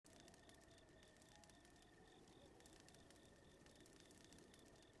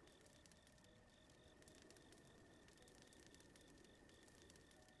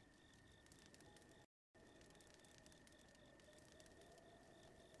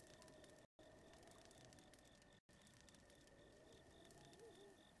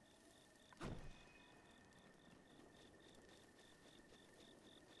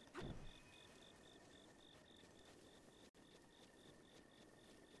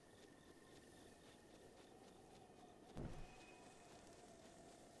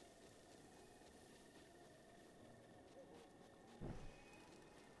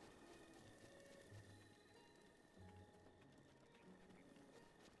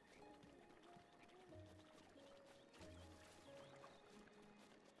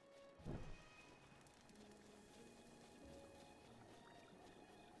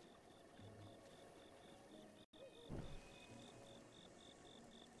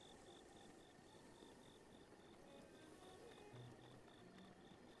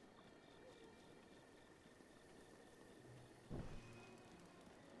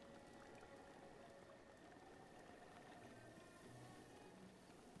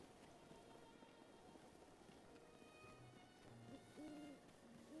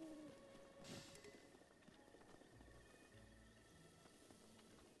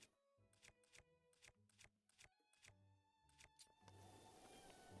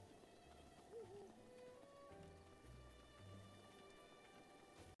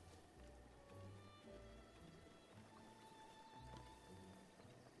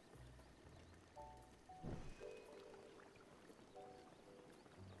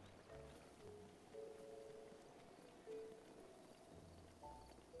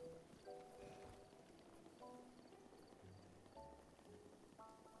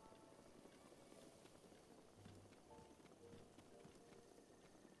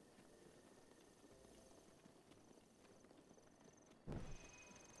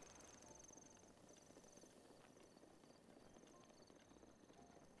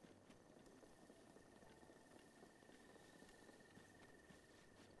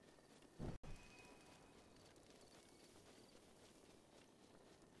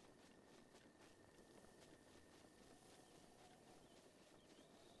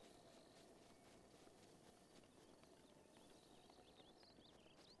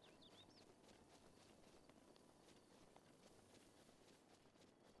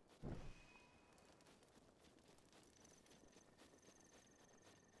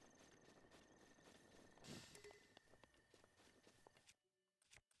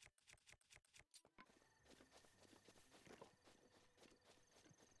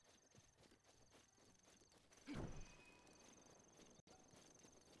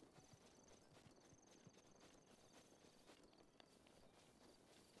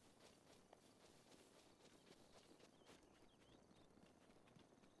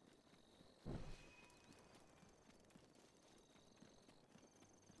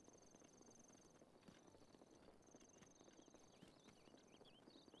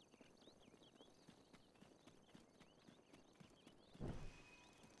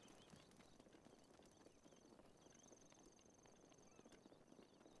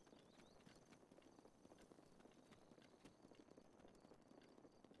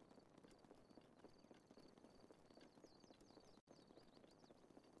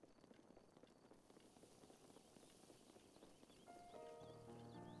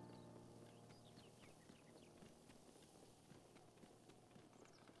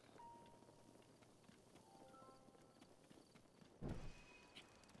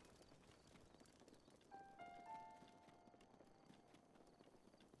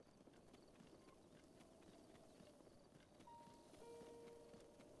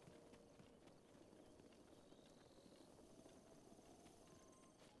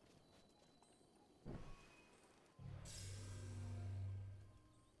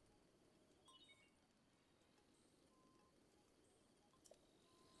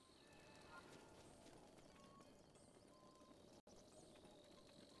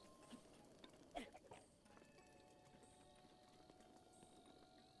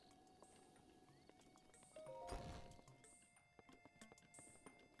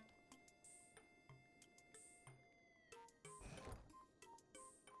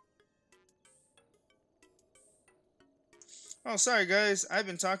Oh, sorry guys, I've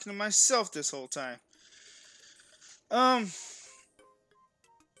been talking to myself this whole time. Um,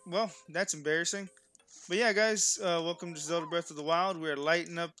 well, that's embarrassing. But yeah, guys, welcome to Zelda Breath of the Wild. We're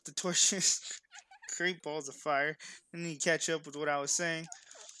lighting up the torches, create balls of fire. I need to catch up with what I was saying.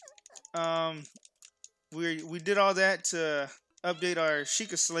 Um, we did all that to update our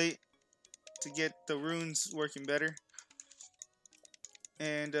Sheikah slate to get the runes working better.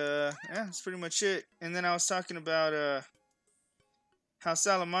 And yeah, that's pretty much it. And then I was talking about how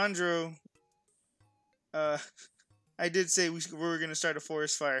Salamandro uh I did say we were gonna start a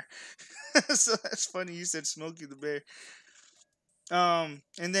forest fire. So that's funny you said Smokey the Bear.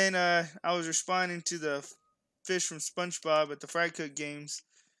 And then I was responding to the fish from SpongeBob at the Fry Cook games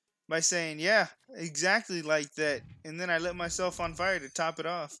by saying, "Yeah, exactly like that." And then I lit myself on fire to top it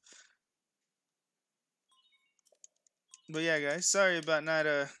off. But yeah, guys, sorry about not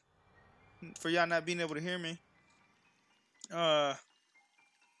for y'all not being able to hear me. Uh,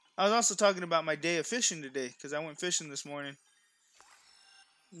 I was also talking about my day of fishing today because I went fishing this morning.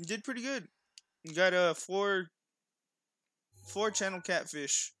 Did pretty good. Got four channel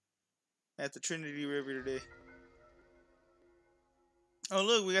catfish at the Trinity River today. Oh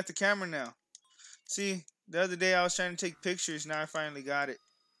look, we got the camera now. See, the other day I was trying to take pictures. Now I finally got it.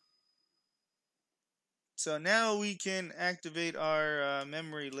 So now we can activate our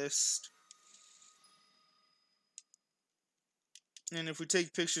memory list. And if we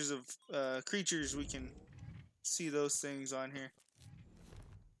take pictures of creatures, we can see those things on here.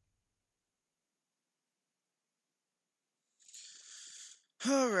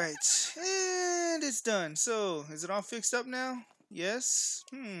 Alright, and it's done. So, is it all fixed up now? Yes?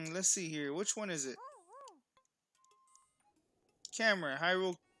 Let's see here. Which one is it? Camera,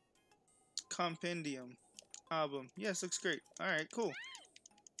 Hyrule Compendium album. Yes, looks great. Alright, cool.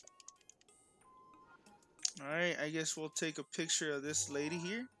 Alright, I guess we'll take a picture of this lady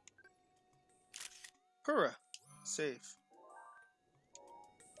here. Hurrah! Save.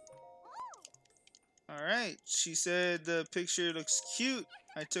 Alright, she said the picture looks cute.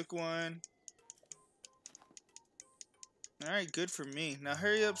 I took one. Alright, good for me. Now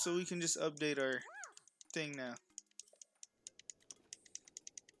hurry up so we can just update our thing now.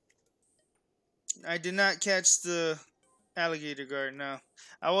 I did not catch the alligator guard, no.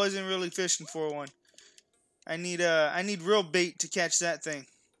 I wasn't really fishing for one. I need real bait to catch that thing.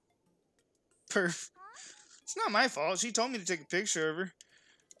 Perf. It's not my fault. She told me to take a picture of her.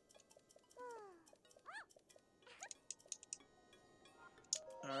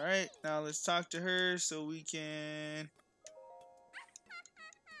 Alright, now let's talk to her so we can...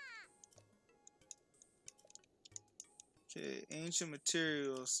 Okay, ancient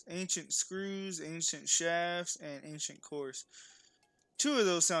materials. Ancient screws, ancient shafts, and ancient cores. Two of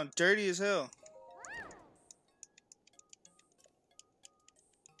those sound dirty as hell.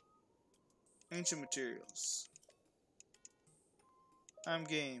 Ancient materials. I'm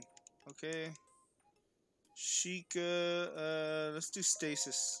game. Okay. Sheikah, let's do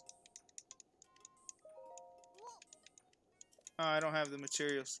stasis. Oh, I don't have the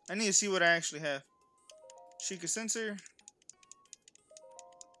materials. I need to see what I actually have. Sheikah sensor.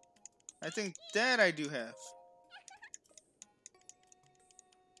 I think that I do have.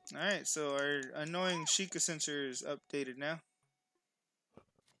 Alright, so our annoying Sheikah sensor is updated now.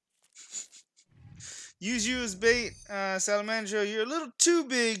 Use you as bait, Salamandro. You're a little too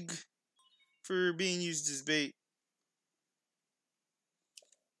big for being used as bait.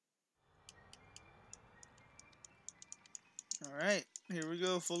 Alright, here we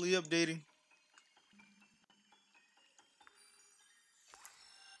go, fully updating.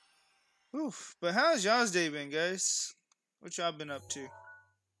 Oof, but how's y'all's day been, guys? What y'all been up to?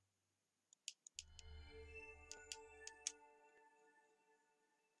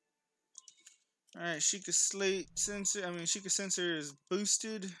 Alright, Sheikah sensor is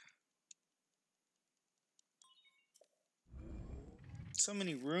boosted. So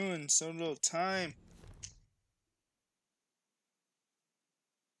many ruins, so little time.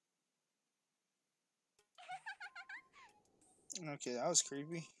 Okay, that was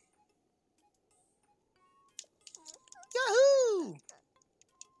creepy. Yahoo!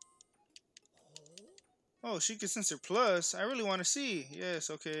 Oh, Sheikah Sensor Plus. I really want to see.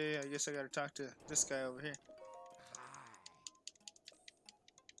 Yes, okay. I guess I gotta talk to this guy over here.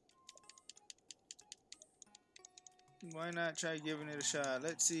 Why not try giving it a shot?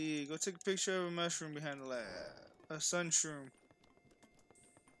 Let's see. Go take a picture of a mushroom behind the lab. A sun shroom.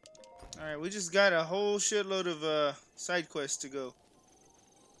 Alright, we just got a whole shitload of side quests to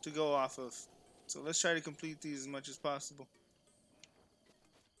go off of. So let's try to complete these as much as possible.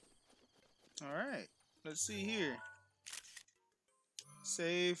 Alright. Let's see here.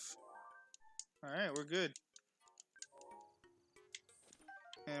 Save. Alright, we're good.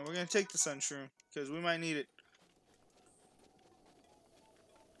 And we're gonna take the sun shroom, because we might need it.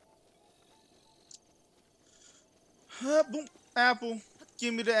 Boom. Apple.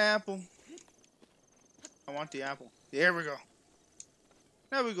 Give me the apple. I want the apple. There we go.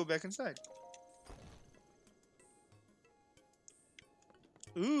 Now we go back inside.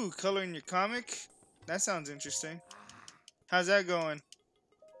 Ooh, coloring your comic? That sounds interesting. How's that going?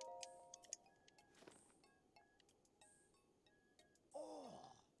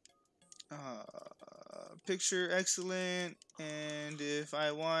 Picture excellent, and if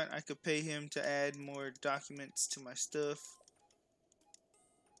I want, I could pay him to add more documents to my stuff.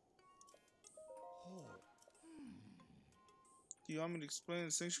 Do you want me to explain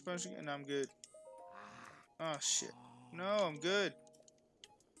the signature function? And I'm good. Oh shit. No, I'm good.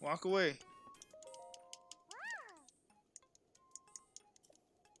 Walk away.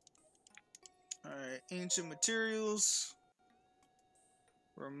 Alright, ancient materials.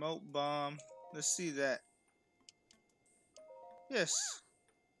 Remote bomb. Let's see that. Yes.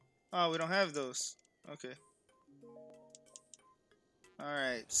 Oh, we don't have those. Okay.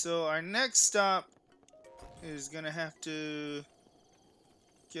 Alright, so our next stop is gonna have to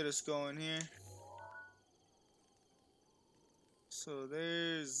get us going here. So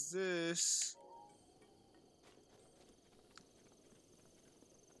there's this.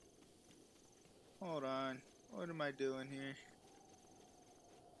 Hold on. What am I doing here?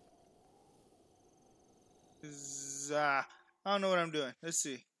 I don't know what I'm doing. Let's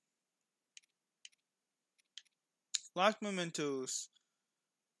see. Lock mementos.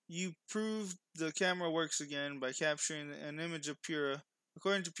 You proved the camera works again by capturing an image of Pura.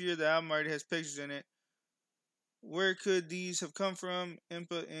 According to Pura, the album already has pictures in it. Where could these have come from?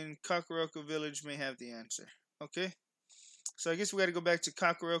 Impa in Kakaroko Village may have the answer. Okay. So I guess we gotta go back to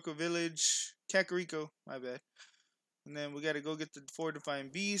Kakaroko Village. Kakariko, my bad. And then we gotta go get the fortifying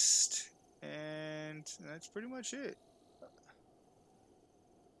beast. And that's pretty much it.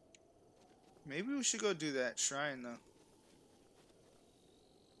 Maybe we should go do that shrine though.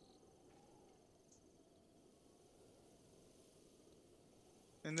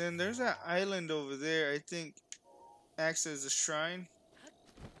 And then there's that island over there, I think acts as a shrine.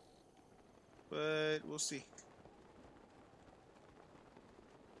 But we'll see.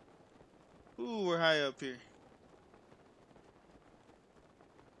 Ooh, we're high up here.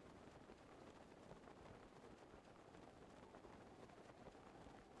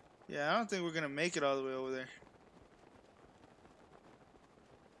 Yeah, I don't think we're gonna make it all the way over there.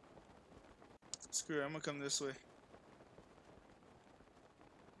 Screw it, I'm gonna come this way.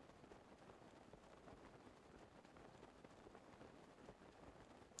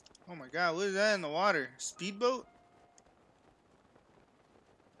 Oh my god, what is that in the water? Speedboat?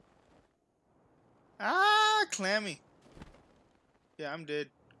 Ah, clammy. Yeah, I'm dead.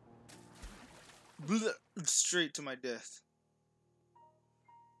 Blah, straight to my death.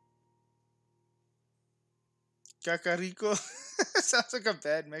 Cacarico? Sounds like a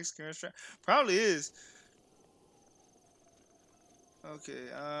bad Mexican restaurant. Probably is. Okay,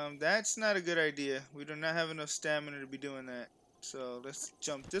 that's not a good idea. We do not have enough stamina to be doing that. So let's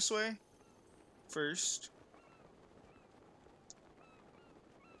jump this way first.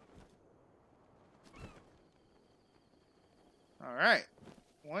 Alright.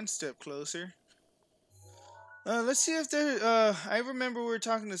 One step closer. Let's see if there, I remember we were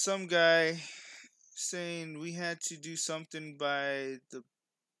talking to some guy saying we had to do something by the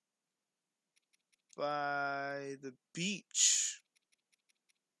beach.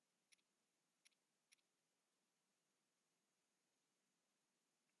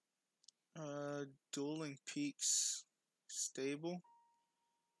 Dueling Peaks stable.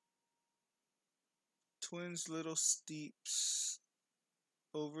 Twins Little Steeps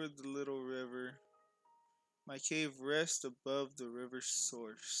over the little river. My cave rests above the river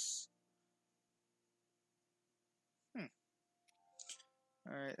source.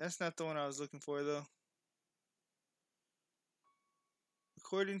 Alright, that's not the one I was looking for though.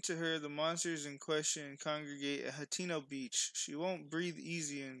 According to her, the monsters in question congregate at Hatino Beach. She won't breathe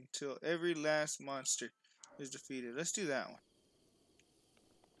easy until every last monster is defeated. Let's do that one.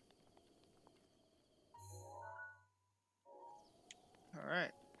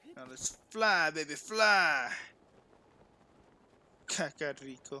 Alright. Now let's fly, baby, fly!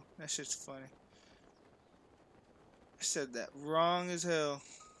 Cacarico. That shit's funny. I said that wrong as hell.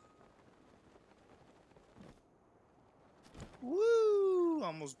 Woo!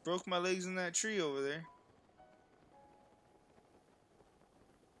 Almost broke my legs in that tree over there.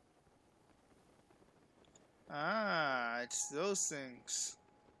 Ah, it's those things.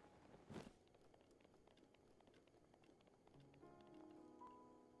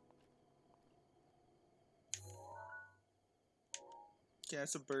 Yeah,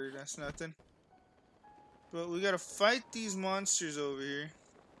 that's a bird. That's nothing. But we gotta fight these monsters over here.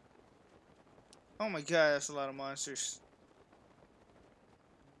 Oh my god, that's a lot of monsters.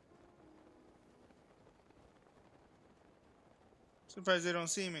 Surprised they don't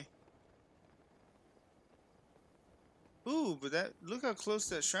see me. Ooh, but that look how close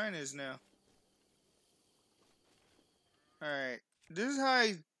that shrine is now. Alright. This is how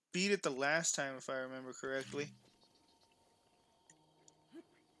I beat it the last time, if I remember correctly.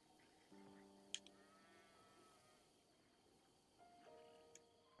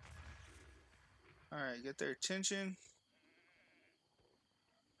 Alright, get their attention.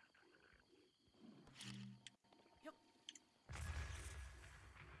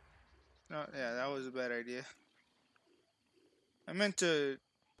 Oh, yeah, that was a bad idea. I meant to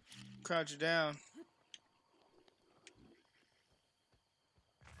crouch down.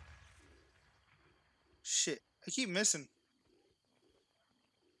 Shit, I keep missing.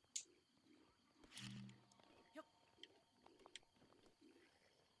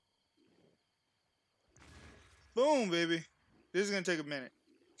 Boom, baby. This is gonna take a minute.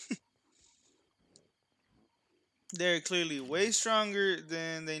 They're clearly way stronger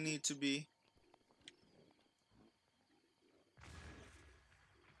than they need to be.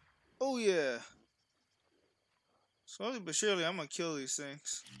 Oh yeah. Slowly but surely, I'm gonna kill these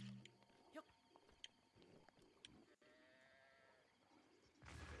things.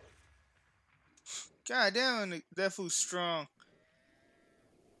 God damn, that fool's strong.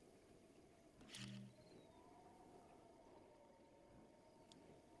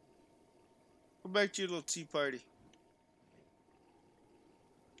 Go back to your little tea party.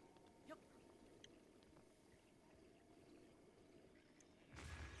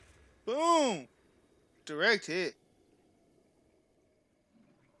 Boom! Direct hit.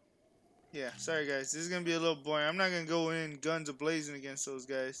 Yeah, sorry guys. This is gonna be a little boring. I'm not gonna go in guns a-blazing against those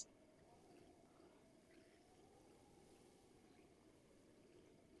guys.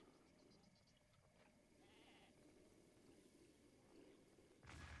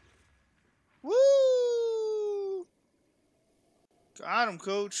 Woo! Got him,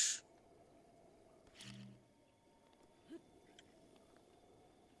 coach.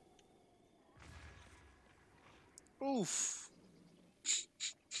 Oof.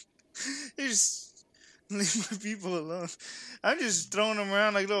 You just leave my people alone. I'm just throwing them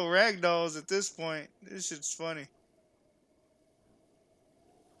around like little rag dolls at this point. This shit's funny.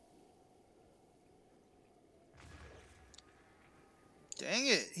 Dang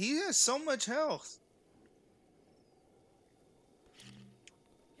it. He has so much health.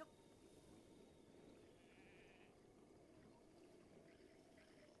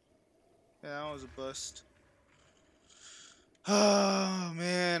 Yeah, that was a bust. Oh,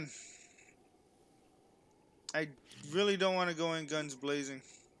 man. I really don't want to go in guns blazing.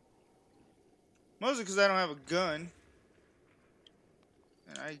 Mostly because I don't have a gun.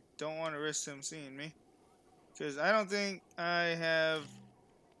 And I don't want to risk him seeing me. Because I don't think I have...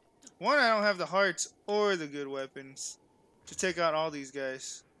 One, I don't have the hearts or the good weapons to take out all these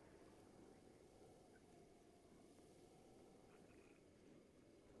guys.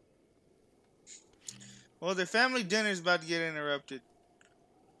 Well, their family dinner is about to get interrupted.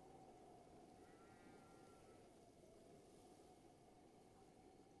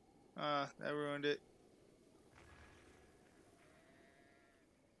 That ruined it.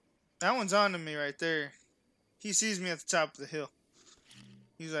 That one's on to me right there. He sees me at the top of the hill.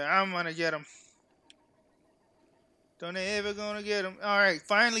 He's like, I'm gonna get him. Don't they ever gonna get him? Alright,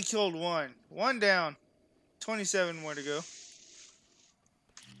 finally killed one. One down. 27 more to go.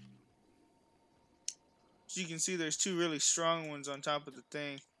 As you can see, there's two really strong ones on top of the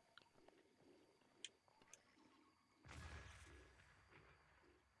thing.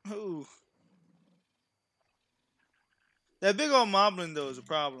 Ooh. That big old moblin, though, is a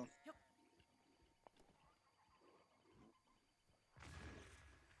problem.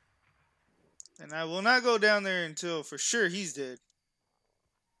 And I will not go down there until for sure he's dead.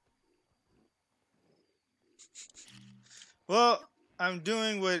 Well, I'm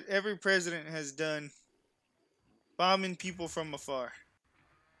doing what every president has done. Bombing people from afar.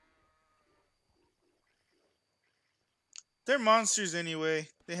 They're monsters anyway.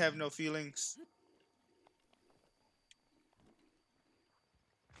 They have no feelings.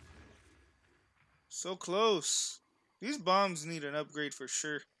 So close. These bombs need an upgrade for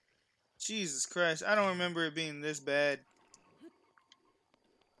sure. Jesus Christ. I don't remember it being this bad.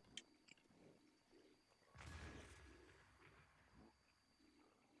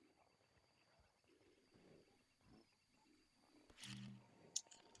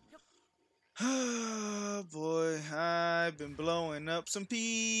 Oh boy, I've been blowing up some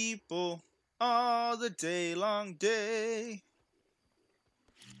people all the day long day.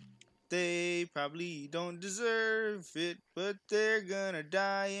 They probably don't deserve it, but they're gonna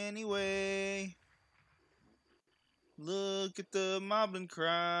die anyway. Look at the moblin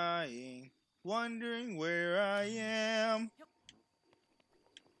crying, wondering where I am.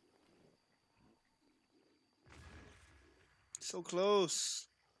 So close.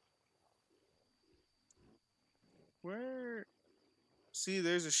 Where? See,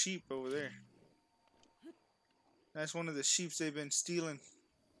 there's a sheep over there. That's one of the sheeps they've been stealing.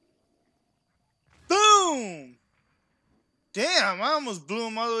 Boom! Damn, I almost blew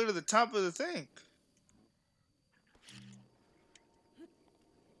him all the way to the top of the thing.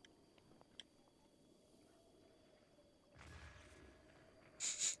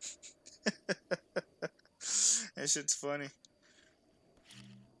 That shit's funny.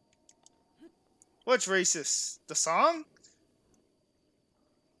 What's racist? The song?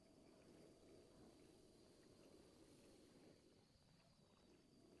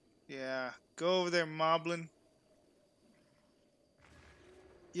 Yeah. Go over there, Moblin.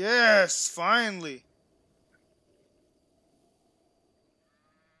 Yes, finally.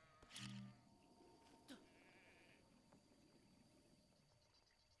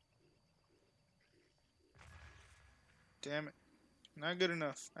 Damn it. Not good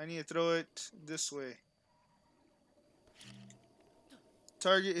enough. I need to throw it this way.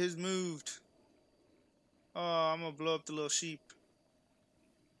 Target has moved. Oh, I'm gonna blow up the little sheep.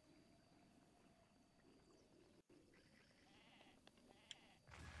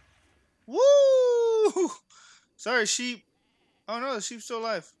 Woo! Sorry, sheep. Oh no, the sheep's still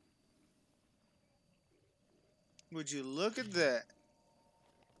alive. Would you look at that?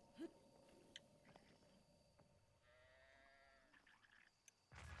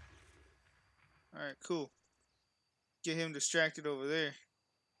 Alright, cool. Get him distracted over there.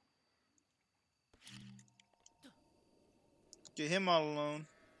 Get him all alone.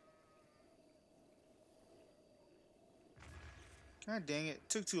 God dang it.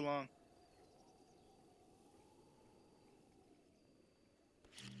 Took too long.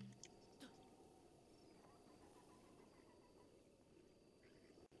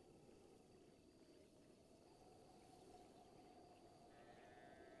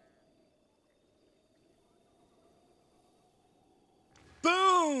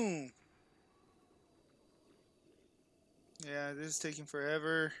 Boom! Yeah, this is taking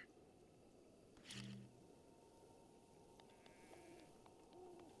forever.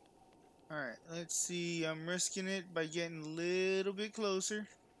 Alright, let's see. I'm risking it by getting a little bit closer.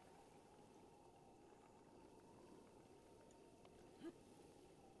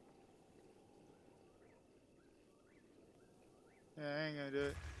 Yeah, I ain't gonna do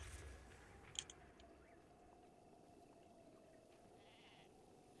it.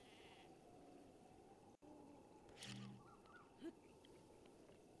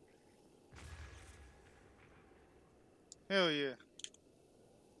 Hell yeah.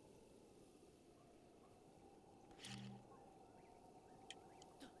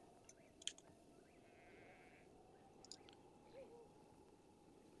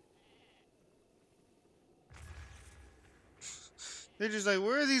 They're just like,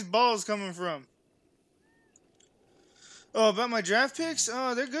 where are these balls coming from? Oh, about my draft picks?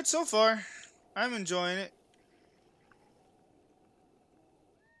 Oh, they're good so far. I'm enjoying it.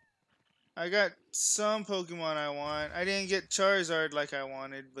 I got some Pokemon I want. I didn't get Charizard like I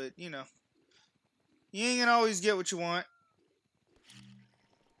wanted, but you know. You ain't gonna always get what you want.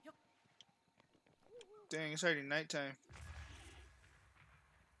 Dang, it's already nighttime.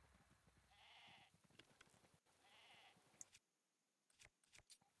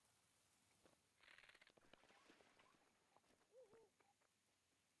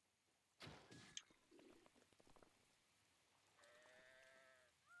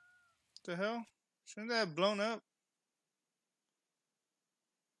 What the hell? Shouldn't that have blown up?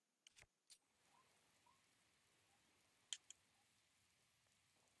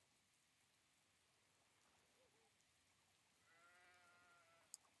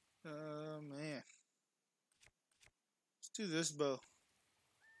 Man. Let's do this bow.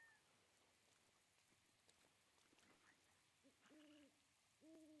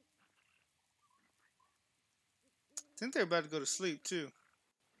 I think they're about to go to sleep, too.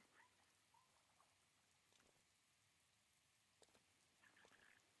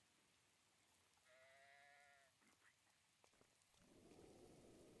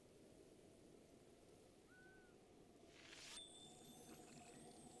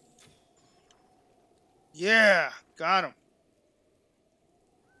 Yeah, got him.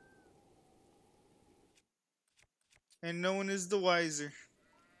 And no one is the wiser.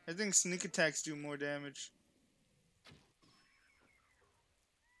 I think sneak attacks do more damage.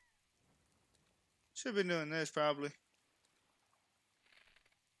 Should have been doing this probably.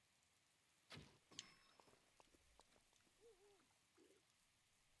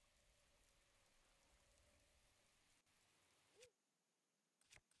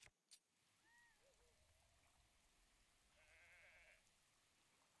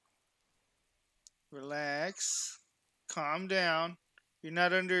 Relax. Calm down. You're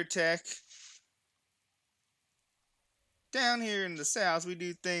not under attack. Down here in the South, we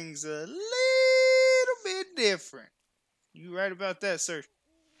do things a little bit different. You right about that, sir.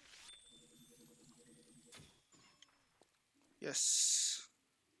 Yes.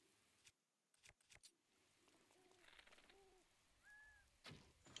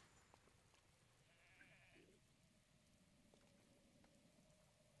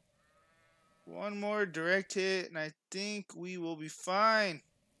 One more direct hit, and I think we will be fine.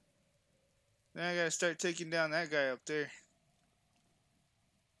 Then I gotta start taking down that guy up there.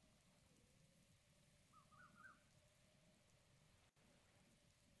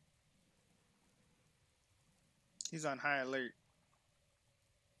 He's on high alert.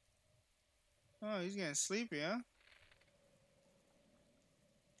 Oh, he's getting sleepy, huh?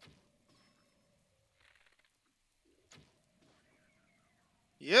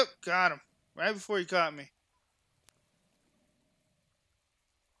 Yep, got him. Right before he caught me.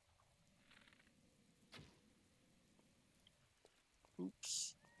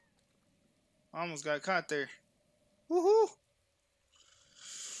 Oops. Almost got caught there. Woohoo!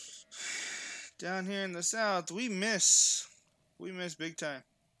 Down here in the South, we miss. We miss big time.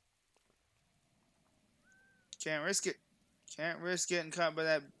 Can't risk it. Can't risk getting caught by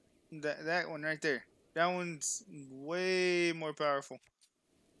that one right there. That one's way more powerful.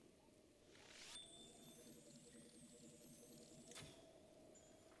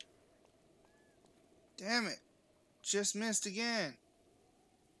 Damn it. Just missed again.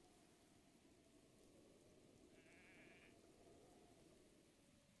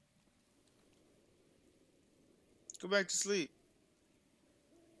 Go back to sleep.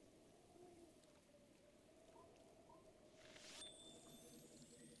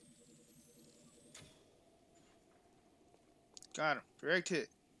 Got him. Direct hit.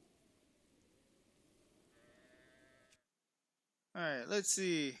 Alright, let's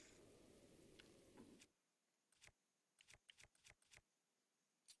see.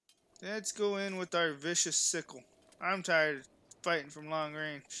 Let's go in with our vicious sickle. I'm tired of fighting from long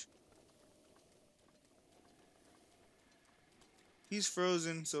range. He's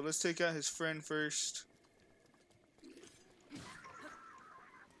frozen, so let's take out his friend first.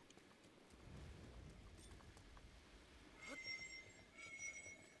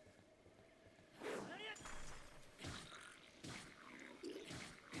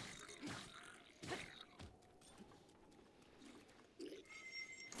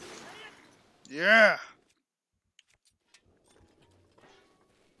 Yeah!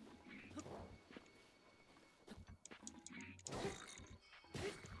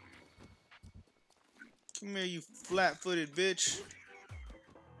 Come here, you flat-footed bitch.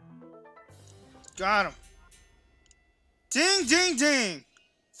 Got him. Ding, ding, ding!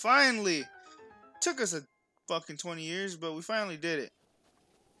 Finally! Took us a fucking 20 years, but we finally did it.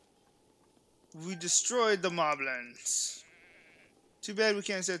 We destroyed the moblins. Too bad we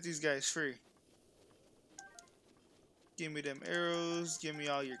can't set these guys free. Give me them arrows. Give me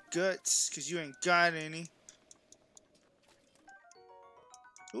all your guts, because you ain't got any.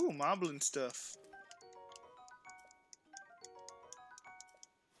 Ooh, moblin stuff.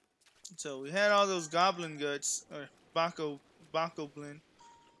 So we had all those goblin guts, or Bakoblin.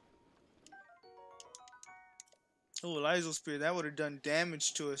 Oh, Lizel Spear, that would have done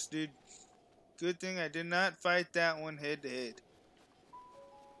damage to us, dude. Good thing I did not fight that one head to head.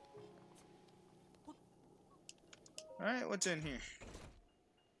 Alright, what's in here?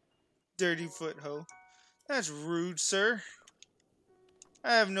 Dirty foot hoe. That's rude, sir.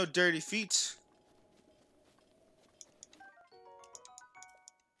 I have no dirty feet.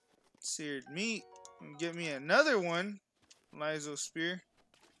 Seared meat. And get me another one. Lizel Spear.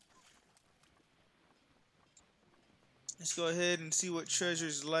 Let's go ahead and see what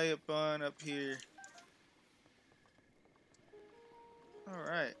treasures lie up here.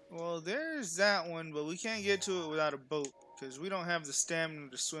 Alright, well there's that one, but we can't get to it without a boat, because we don't have the stamina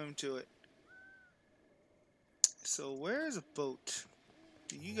to swim to it. So where's a boat?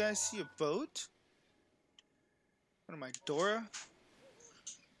 Do you guys see a boat? What am I, Dora?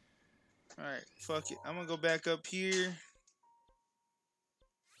 Alright, fuck it. I'm gonna go back up here.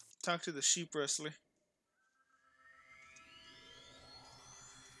 Talk to the sheep rustler.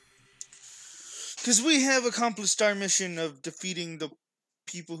 Because we have accomplished our mission of defeating the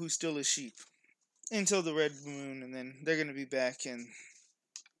people who steal his sheep until the red moon, and then they're gonna be back, and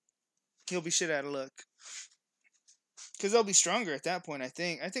he'll be shit out of luck. Because they'll be stronger at that point, I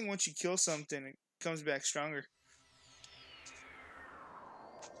think. I think once you kill something, it comes back stronger.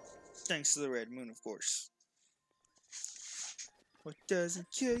 Thanks to the red moon, of course. What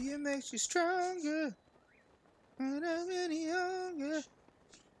doesn't kill you makes you stronger. Not any younger.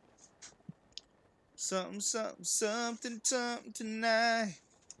 Something, something, something, something tonight.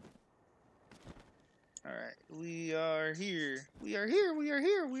 Alright, we are here. We are here, we are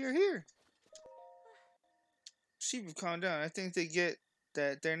here, we are here. Sheep have calmed down. I think they get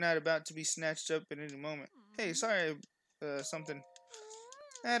that they're not about to be snatched up at any moment. Hey, sorry, something.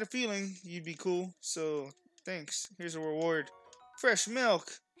 I had a feeling you'd be cool, so thanks. Here's a reward. Fresh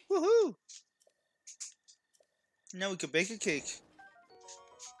milk. Woohoo! Now we can bake a cake.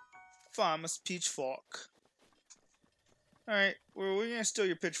 Farmer's pitchfork. Alright, well, we're gonna steal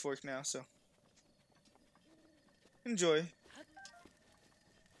your pitchfork now, so enjoy.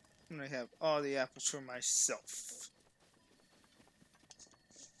 I'm gonna have all the apples for myself.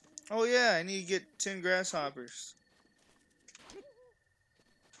 Oh yeah, I need to get 10 grasshoppers.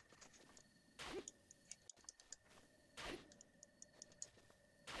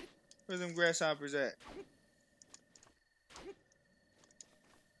 Where them grasshoppers at?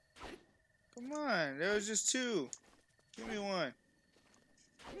 Come on, there was just 2. Give me 1.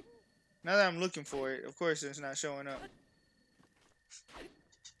 Now that I'm looking for it, of course it's not showing up.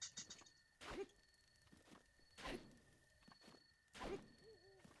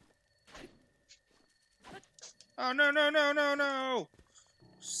 Oh no, no, no, no, no!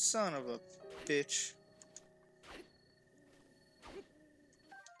 Son of a bitch.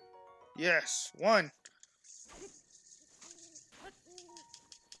 Yes, 1.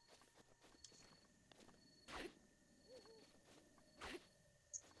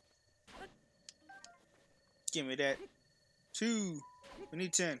 Give me that. 2. We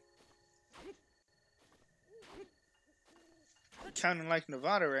need 10. Counting like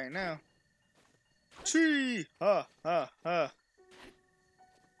Nevada right now. 3. Ha, ha, ha.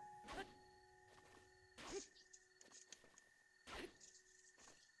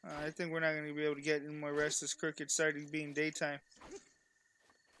 I think we're not going to be able to get any more rest. This crooked starting being daytime.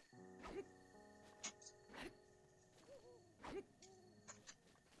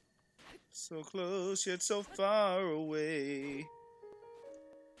 So close yet so far away.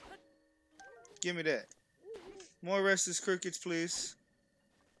 Give me that. More restless crickets, please.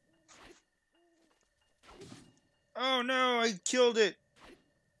 Oh no, I killed it.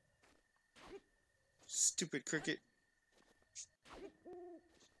 Stupid cricket.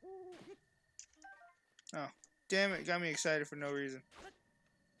 Oh, damn it. Got me excited for no reason.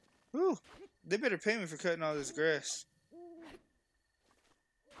 Whew. They better pay me for cutting all this grass.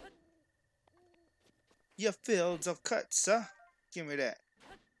 Your fields of cuts, sir. Give me that.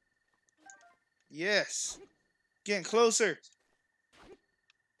 Yes. Getting closer.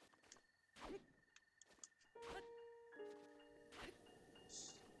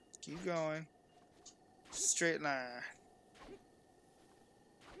 Keep going. Straight line.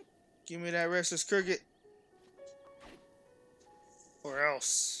 Give me that restless cricket. Or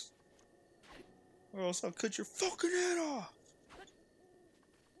else. Or else I'll cut your fucking head off.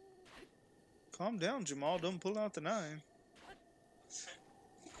 Calm down, Jamal. Don't pull out the 9.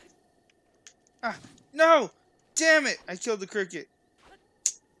 Ah, no! Damn it! I killed the cricket.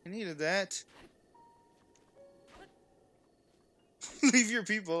 I needed that. Leave your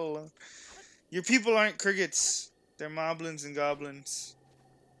people alone. Your people aren't crickets. They're moblins and goblins.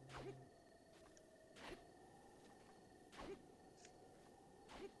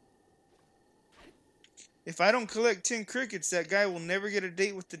 If I don't collect 10 crickets, that guy will never get a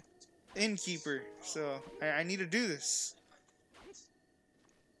date with the innkeeper. So, I need to do this.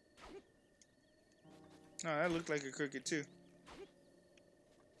 Oh, that looked like a cricket too.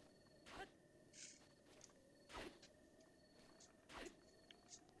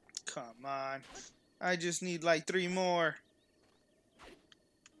 Come on. I just need like 3 more.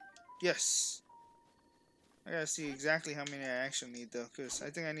 Yes. I gotta see exactly how many I actually need though, because I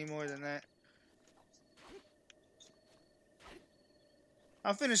think I need more than that.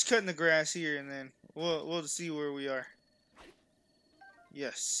 I'll finish cutting the grass here and then we'll see where we are.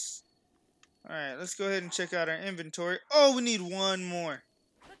 Yes. Alright, let's go ahead and check out our inventory. Oh, we need 1 more.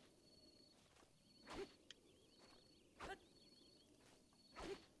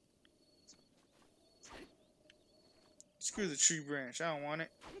 Screw the tree branch. I don't want it.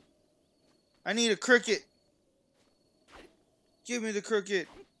 I need a cricket. Give me the cricket.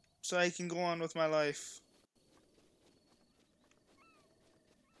 so I can go on with my life.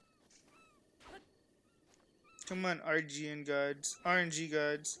 Come on, RGN gods. RNG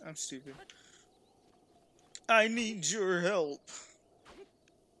gods. I'm stupid. I need your help.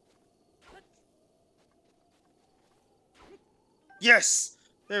 Yes!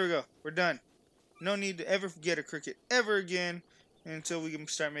 There we go. We're done. No need to ever get a cricket ever again until we can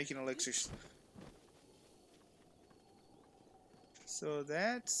start making elixirs. So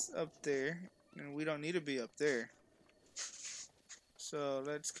that's up there. And we don't need to be up there. So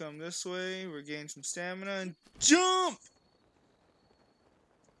let's come this way. Regain some stamina and jump!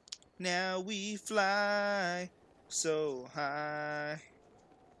 Now we fly so high.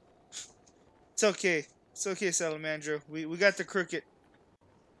 It's okay. It's okay, Salamandro. We got the cricket.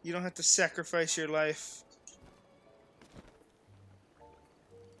 You don't have to sacrifice your life.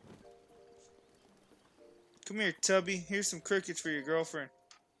 Come here, Tubby. Here's some crickets for your girlfriend.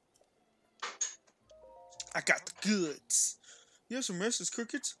 I got the goods. You have some restless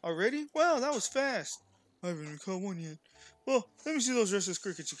crickets already? Wow, that was fast. I haven't even caught one yet. Well, let me see those restless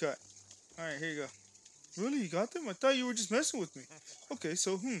crickets you caught. Alright, here you go. Really? You got them? I thought you were just messing with me. Okay,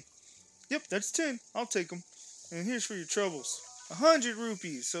 so, Yep, that's 10. I'll take them. And here's for your troubles. 100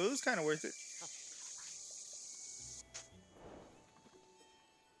 rupees, so it was kind of worth it.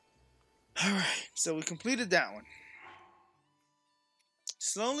 Alright, so we completed that one.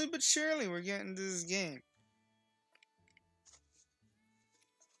 Slowly but surely, we're getting to this game.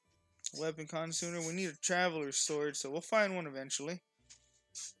 Weapon consumer. We need a traveler's sword, so we'll find one eventually.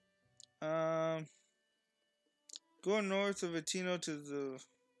 Go north of Atino to the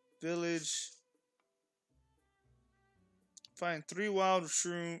village. Find 3 wild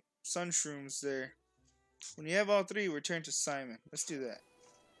sun shrooms there. When you have all 3, return to Simon. Let's do that.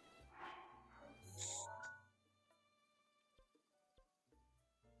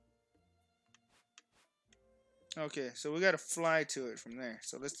 Okay, so we gotta fly to it from there.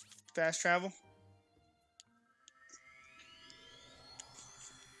 So let's fast travel.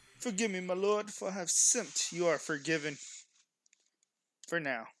 Forgive me, my lord, for I have sinned. You are forgiven. For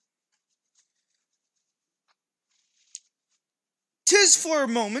now. 'Tis for a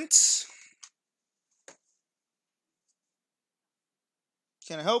moment.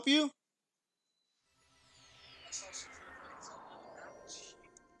 Can I help you?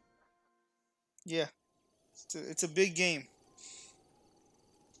 Yeah. It's a big game.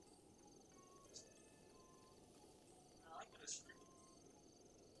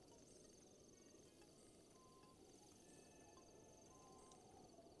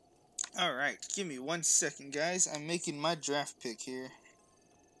 Alright, give me 1 second, guys. I'm making my draft pick here.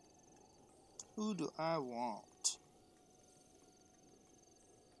 Who do I want?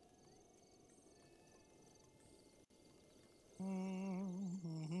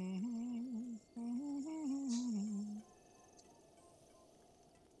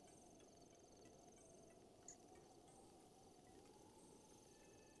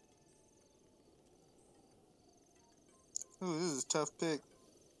 Ooh, this is a tough pick.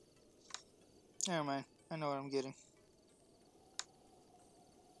 Never mind. I know what I'm getting.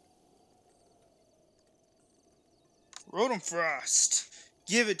 Rotom Frost.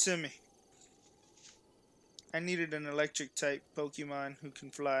 Give it to me. I needed an electric type Pokemon who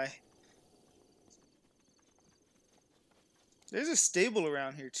can fly. There's a stable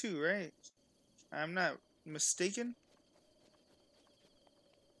around here too, right? I'm not mistaken.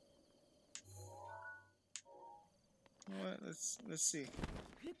 What? Let's see.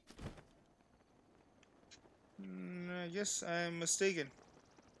 I guess I'm mistaken.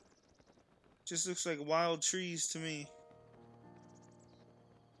 Just looks like wild trees to me.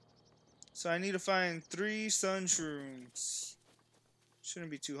 So I need to find 3 sun shrooms.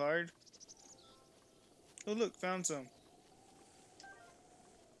 Shouldn't be too hard. Oh look, found some.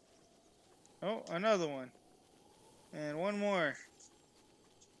 Oh, another one. And one more.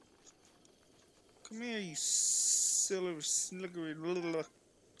 Come here, you slippery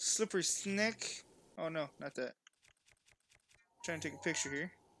snake. Oh no, not that. Trying to take a picture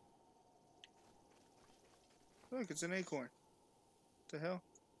here. Look, it's an acorn. What the hell?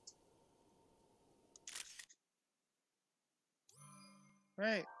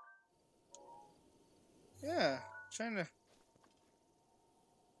 Right. Yeah, trying to.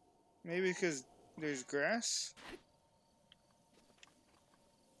 Maybe because there's grass?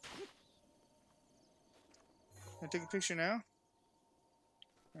 Can I take a picture now?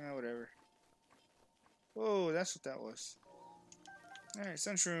 Whatever. Whoa, that's what that was. Alright,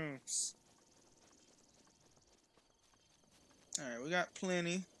 sun shrooms. Alright, we got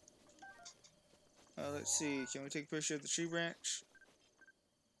plenty. Let's see. Can we take a picture of the tree branch?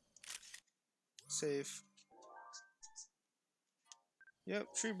 Save.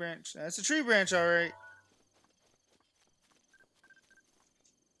 Yep, tree branch. That's a tree branch, alright.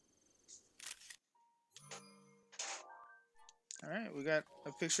 Alright, we got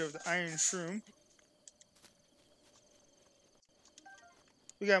a picture of the iron shroom.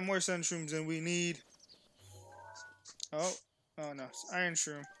 We got more sun shrooms than we need. Oh, oh no, it's iron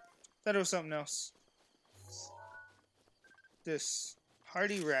shroom. Thought it was something else. This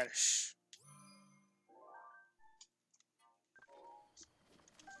hardy radish.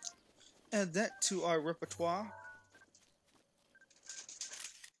 Add that to our repertoire.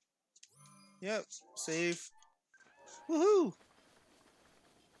 Yep, save. Woohoo!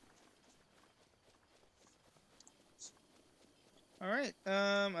 Alright,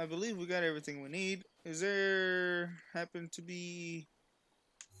 I believe we got everything we need. Is there happen to be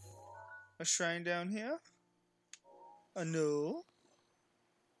a shrine down here? No.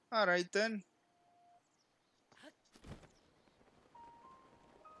 Alright then.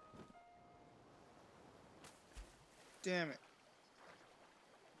 Damn it.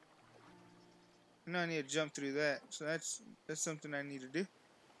 Now I need to jump through that. So that's something I need to do.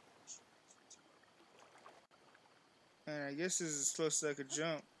 And I guess this is as close as I could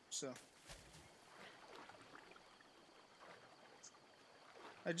jump, so.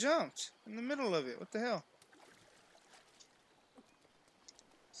 I jumped in the middle of it. What the hell?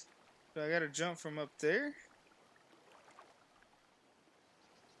 Do I gotta jump from up there?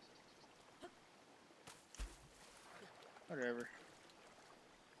 Whatever.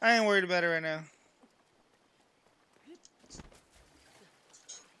 I ain't worried about it right now.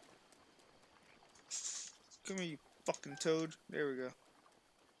 Come here, you fucking toad. There we go.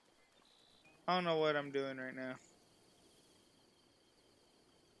 I don't know what I'm doing right now.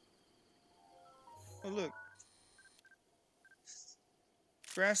 Oh, look.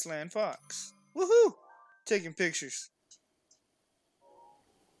 Grassland fox. Woohoo! Taking pictures.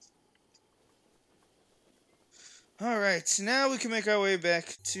 Alright, so now we can make our way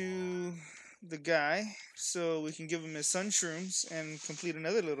back to the guy so we can give him his sun shrooms and complete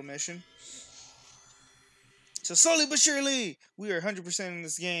another little mission. So slowly but surely, we are 100% in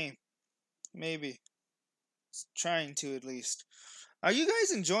this game. Maybe. Trying to, at least. Are you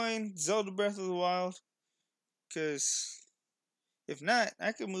guys enjoying Zelda Breath of the Wild? Because if not,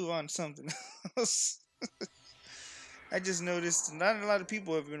 I could move on to something else. I just noticed not a lot of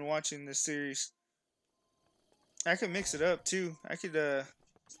people have been watching this series. I could mix it up too. I could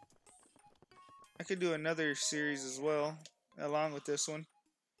do another series as well, along with this one.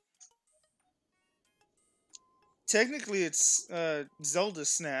 Technically, it's Zelda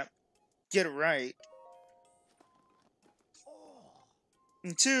Snap. Get it right.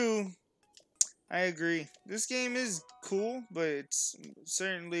 And two, I agree. This game is cool, but it's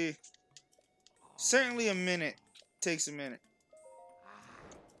certainly a minute. Takes a minute.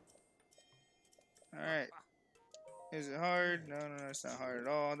 Alright. Is it hard? No, it's not hard at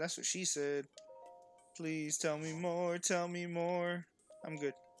all. That's what she said. Please tell me more, tell me more. I'm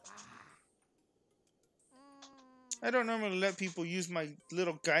good. I don't normally let people use my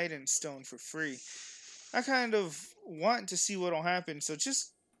little guidance stone for free. I kind of want to see what'll happen, so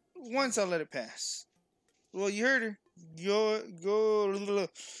just once I'll let it pass. Well, you heard her. Go.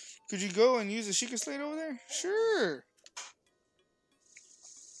 Could you go and use a Sheikah Slate over there? Sure.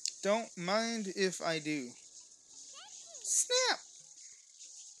 Don't mind if I do. Snap!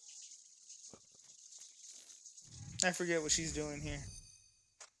 I forget what she's doing here.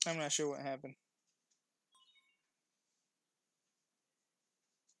 I'm not sure what happened.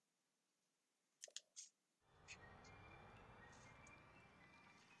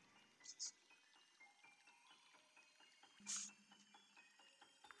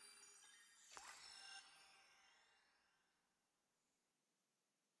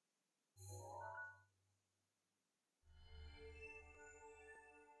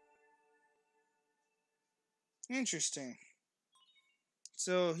 Interesting.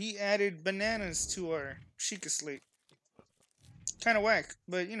 So he added bananas to our Sheikah Slate. Kind of whack,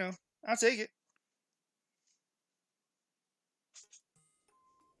 but you know, I'll take it.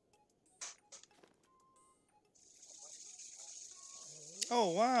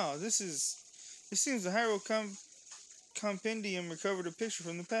 Oh wow, it seems the Hyrule Compendium recovered a picture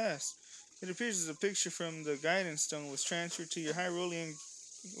from the past. It appears as a picture from the Guidance Stone was transferred to your Hyrulean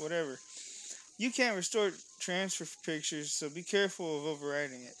whatever. You can't restore transfer pictures, so be careful of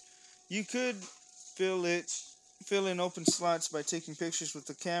overriding it. You could fill in open slots by taking pictures with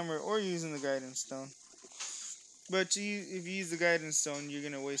the camera or using the Guidance Stone. But if you use the Guidance Stone, you're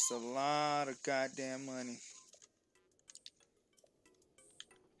going to waste a lot of goddamn money.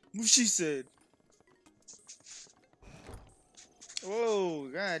 What she said. Whoa,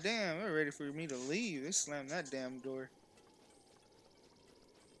 god damn, they're ready for me to leave. They slammed that damn door.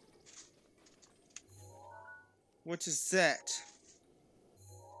 What is that?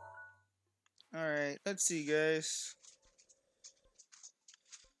 Alright, let's see, guys.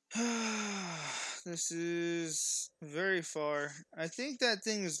 This is very far. I think that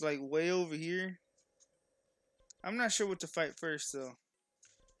thing is like way over here. I'm not sure what to fight first, though.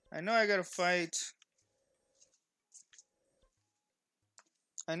 I know I gotta fight.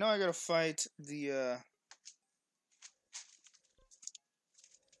 I know I gotta fight the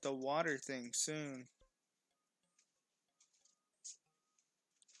water thing soon.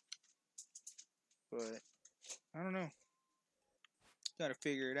 But I don't know. Gotta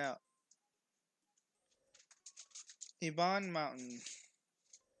figure it out. Iban Mountain.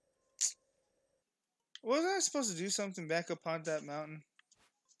 Wasn't I supposed to do something back up on that mountain?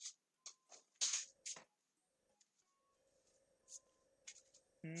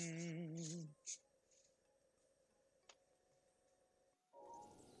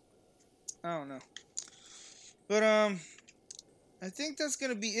 I don't know. But I think that's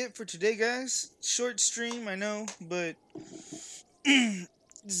gonna be it for today, guys. Short stream, I know, but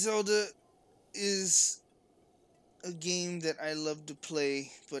Zelda is a game that I love to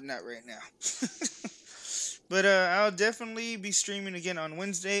play, but not right now. But I'll definitely be streaming again on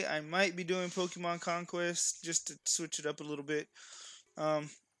Wednesday. I might be doing Pokemon Conquest just to switch it up a little bit.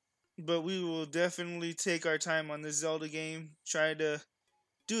 But we will definitely take our time on this Zelda game. Try to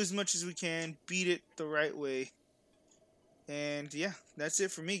do as much as we can, beat it the right way. And yeah, that's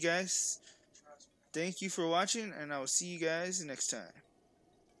it for me, guys. Thank you for watching, and I will see you guys next time.